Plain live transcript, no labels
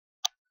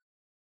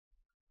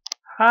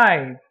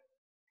Hi,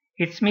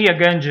 it's me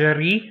again,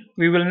 Jerry.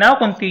 We will now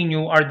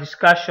continue our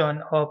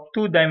discussion of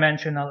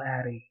two-dimensional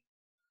array.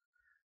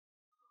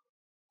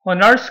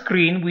 On our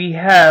screen, we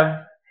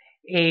have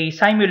a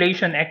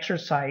simulation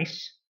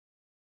exercise.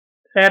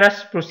 Let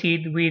us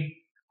proceed with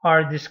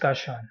our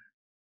discussion.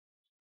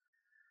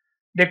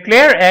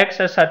 Declare x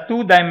as a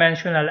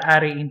two-dimensional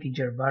array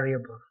integer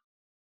variable.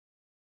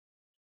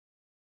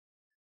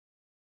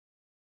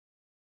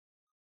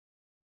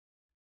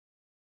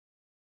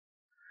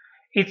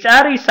 Its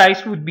array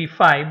size would be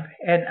 5,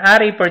 and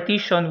array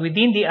partition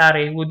within the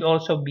array would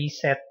also be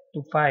set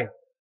to 5.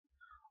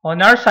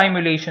 On our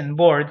simulation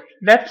board,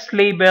 let's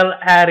label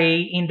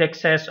array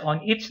indexes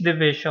on each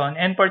division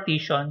and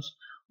partitions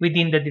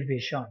within the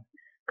division.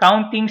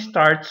 Counting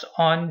starts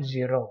on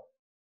 0.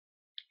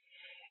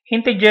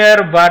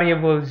 Integer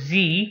variable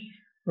z,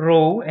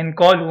 row, and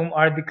column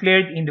are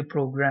declared in the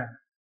program.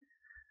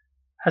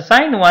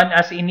 Assign 1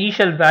 as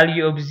initial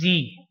value of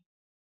z.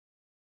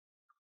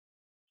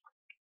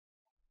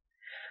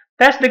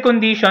 Test the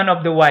condition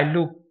of the while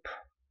loop.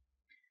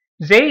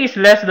 Z is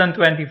less than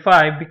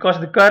 25 because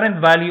the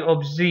current value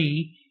of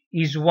z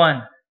is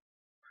 1.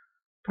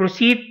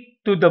 Proceed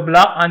to the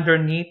block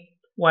underneath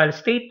while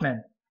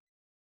statement.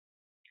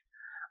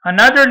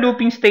 Another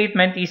looping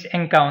statement is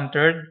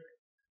encountered,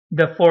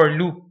 the for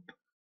loop.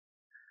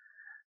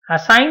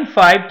 Assign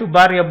 5 to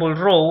variable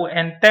row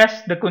and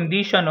test the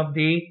condition of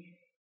the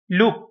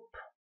loop.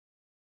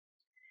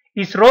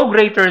 Is row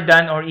greater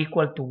than or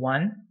equal to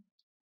 1?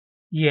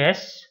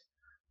 Yes.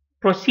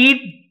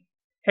 Proceed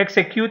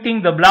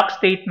executing the block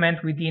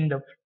statement within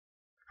the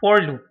for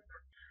loop.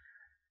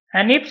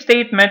 An if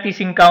statement is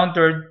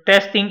encountered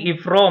testing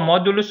if row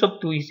modulus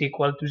of 2 is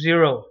equal to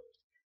 0.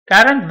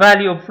 Current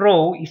value of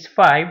row is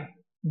 5,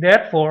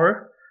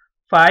 therefore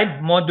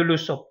 5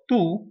 modulus of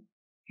 2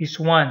 is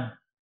 1,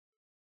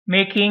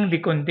 making the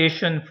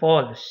condition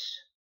false.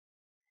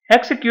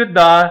 Execute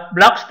the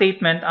block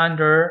statement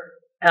under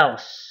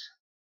else.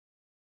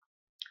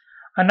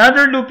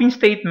 Another looping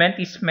statement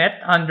is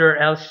met under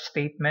else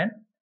statement.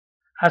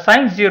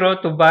 Assign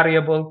 0 to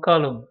variable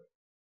column.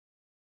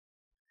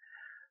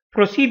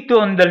 Proceed to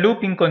on the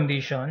looping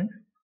condition.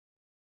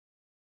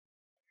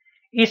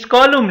 Is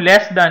column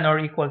less than or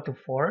equal to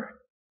 4?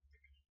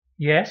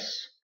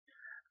 Yes.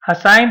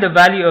 Assign the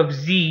value of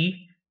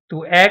z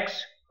to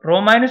x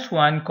row minus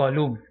 1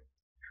 column.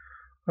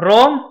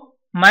 Row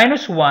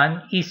minus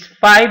 1 is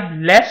 5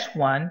 less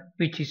 1,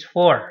 which is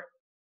 4.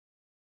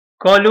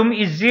 Column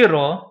is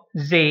 0,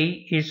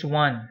 z is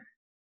 1.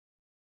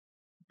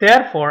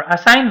 Therefore,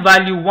 assign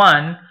value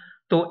 1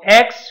 to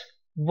x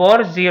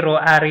var 0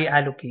 array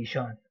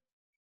allocation.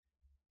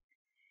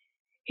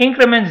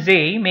 Increment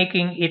z,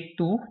 making it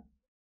 2.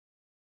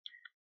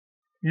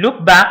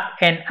 Loop back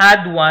and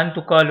add 1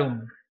 to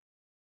column.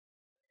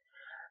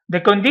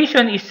 The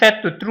condition is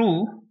set to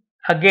true,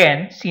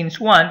 again, since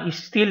 1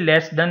 is still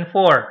less than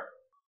 4.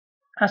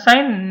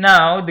 Assign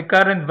now the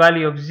current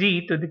value of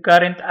z to the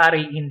current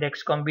array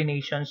index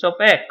combinations of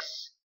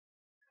x.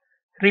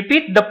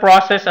 Repeat the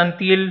process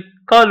until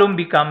column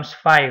becomes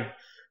 5.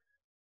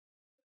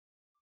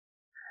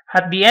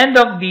 At the end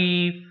of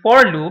the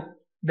for loop,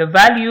 the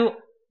value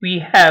we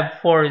have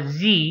for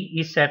z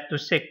is set to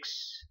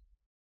 6.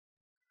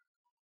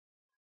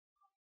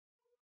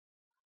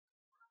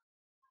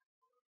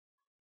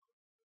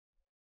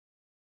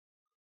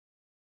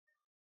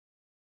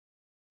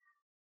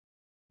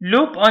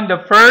 Loop on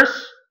the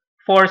first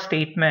for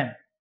statement.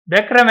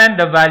 Decrement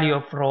the value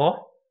of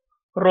row.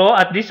 Row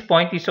at this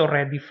point is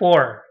already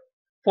 4.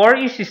 4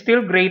 is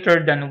still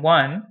greater than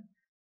 1.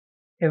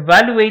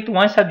 Evaluate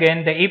once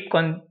again the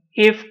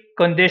if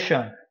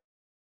condition.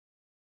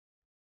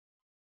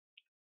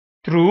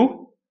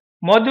 True.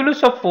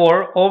 Modulus of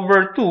 4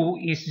 over 2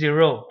 is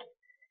 0.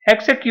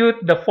 Execute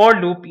the for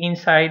loop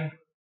inside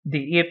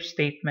the if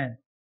statement.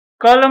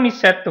 Column is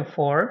set to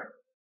 4.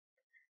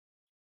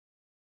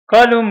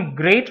 Column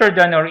greater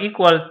than or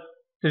equal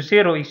to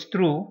 0 is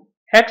true.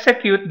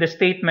 Execute the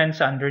statements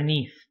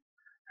underneath.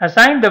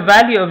 Assign the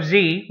value of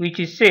z, which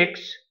is 6,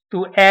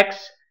 to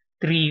x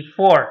 3,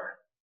 4.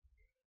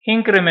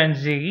 Increment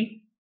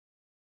z.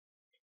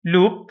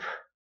 Loop.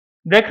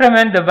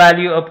 Decrement the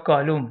value of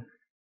column.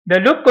 The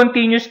loop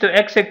continues to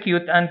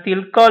execute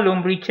until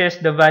column reaches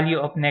the value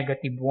of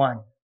negative 1.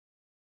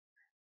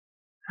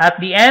 At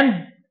the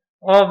end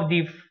of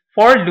the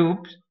for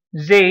loop,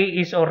 z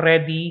is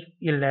already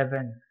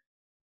 11.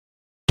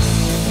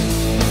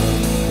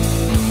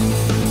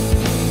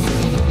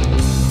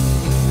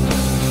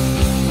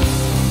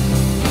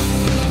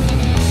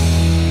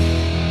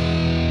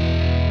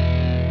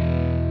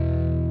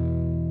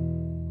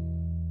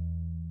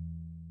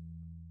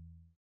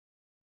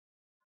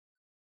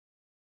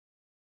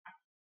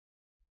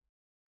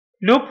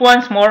 Loop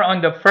once more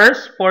on the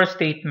first for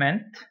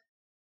statement.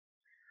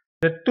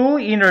 The two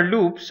inner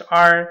loops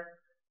are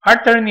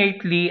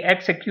alternately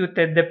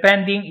executed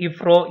depending if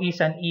row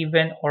is an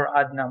even or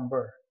odd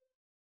number.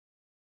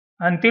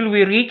 Until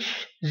we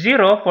reach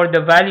 0 for the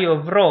value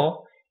of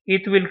row,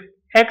 it will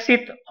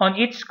exit on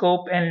its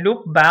scope and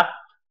loop back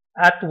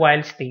at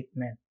while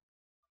statement.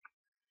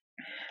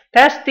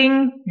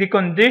 Testing the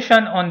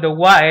condition on the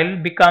while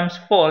becomes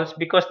false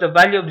because the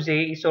value of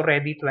z is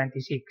already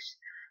 26.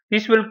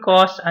 This will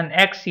cause an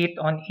exit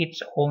on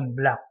its own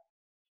block.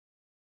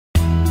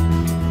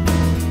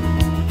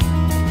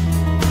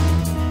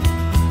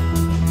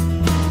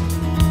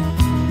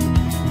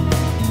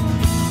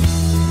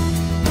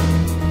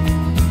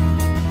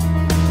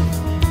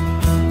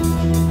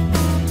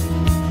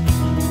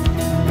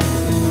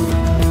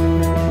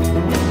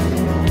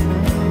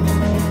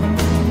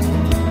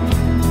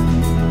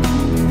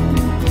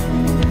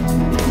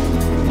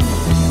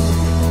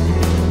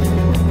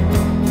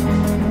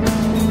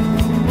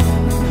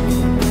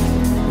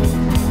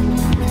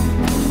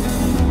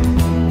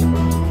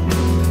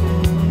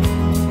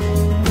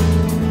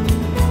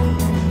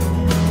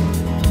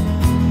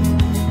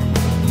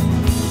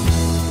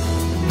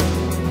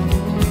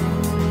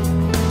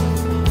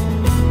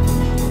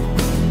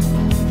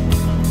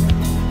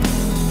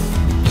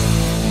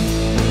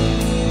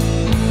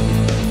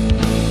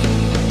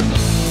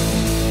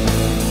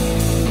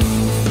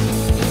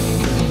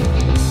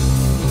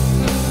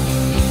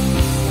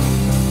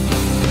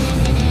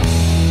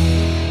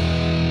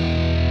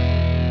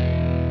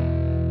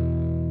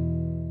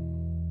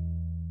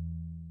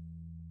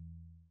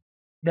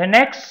 The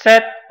next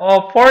set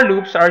of for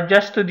loops are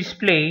just to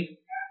display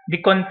the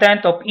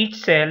content of each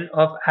cell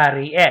of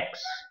array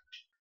X.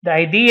 The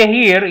idea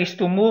here is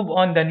to move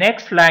on the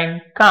next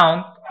line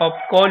count of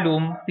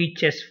column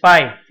reaches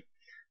 5.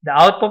 The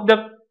output of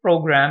the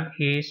program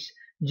is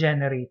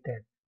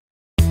generated.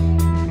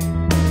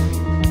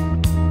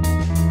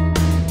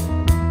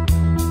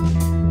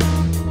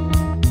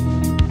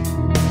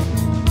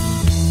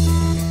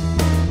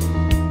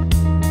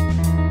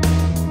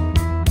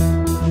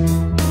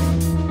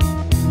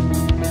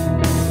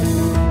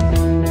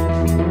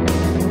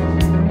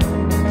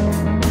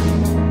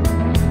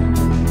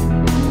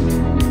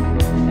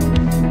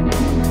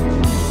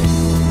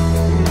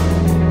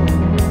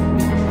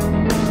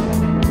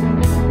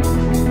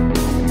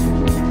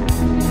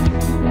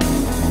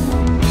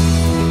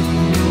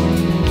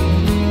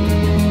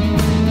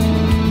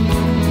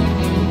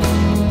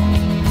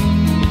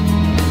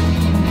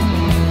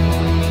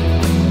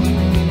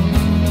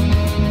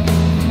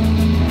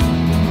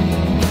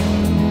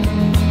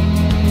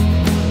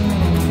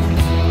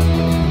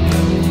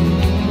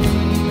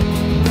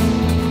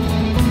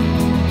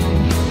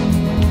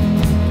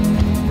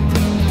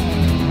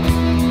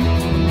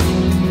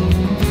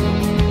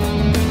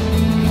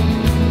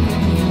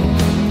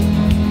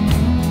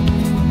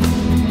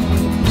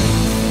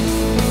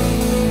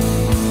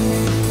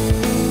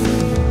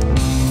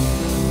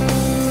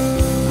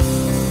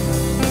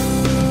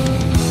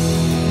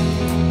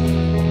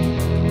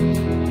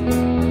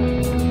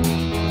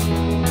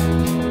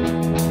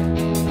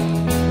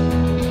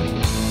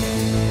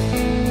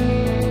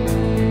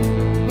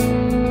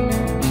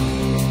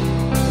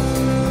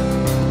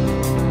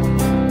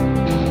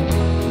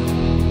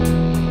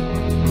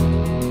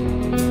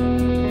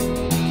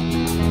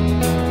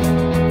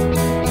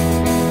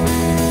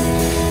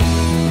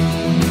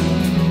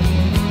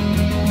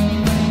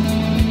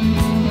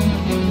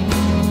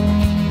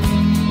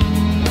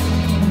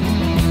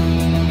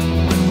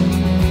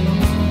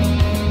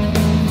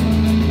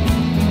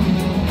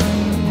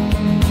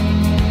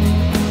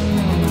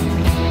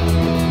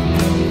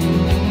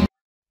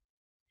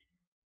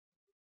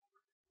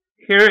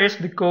 Here is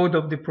the code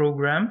of the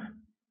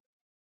program.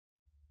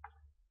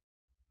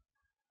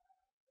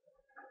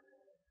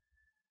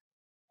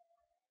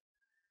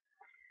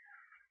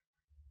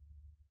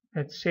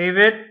 Let's save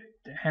it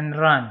and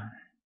run.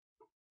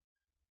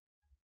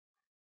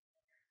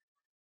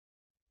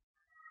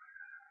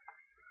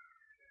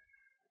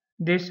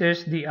 This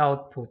is the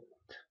output.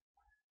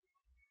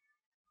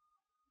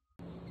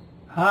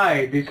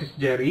 Hi, this is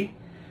Jerry.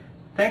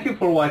 Thank you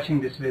for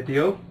watching this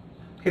video.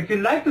 If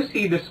you'd like to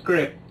see the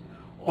script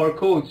or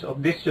codes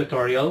of this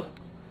tutorial,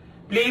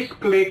 please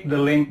click the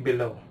link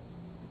below.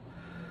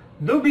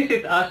 Do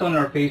visit us on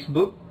our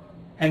Facebook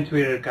and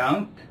Twitter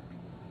account.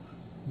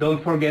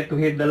 Don't forget to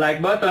hit the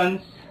like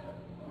buttons.